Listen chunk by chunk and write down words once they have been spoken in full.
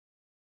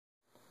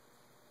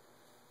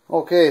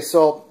Okay,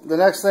 so the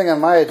next thing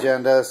on my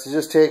agenda is to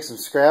just take some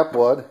scrap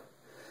wood.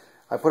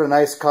 I put a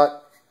nice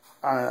cut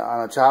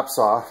on a chop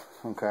saw,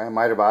 okay, a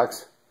miter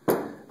box.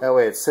 That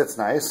way it sits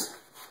nice.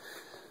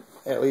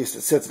 At least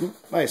it sits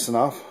nice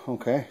enough,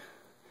 okay.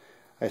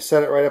 I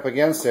set it right up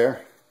against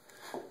there.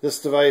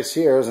 This device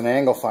here is an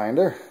angle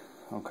finder,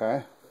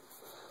 okay.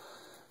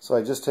 So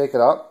I just take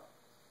it up,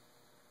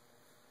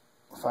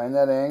 find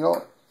that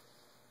angle,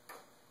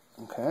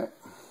 okay.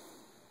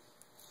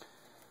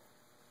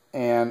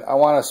 And I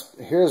want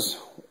to, here's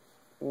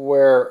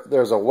where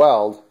there's a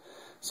weld,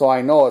 so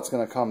I know it's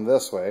going to come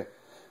this way,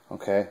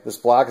 okay. This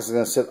block is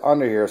going to sit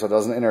under here so it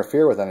doesn't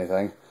interfere with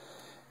anything.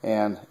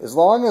 And as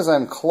long as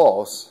I'm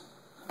close,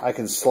 I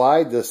can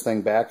slide this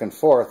thing back and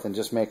forth and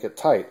just make it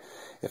tight.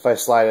 If I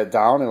slide it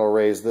down, it'll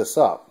raise this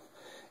up.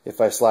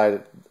 If I slide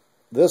it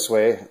this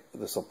way,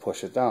 this will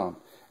push it down.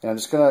 And I'm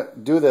just going to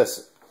do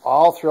this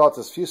all throughout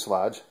this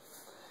fuselage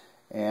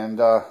and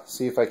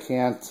see if I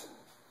can't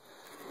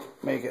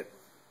make it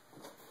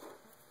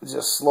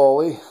just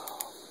slowly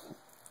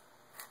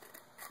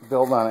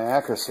build on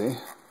accuracy.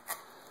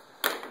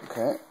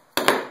 Okay,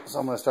 so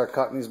I'm going to start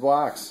cutting these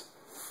blocks.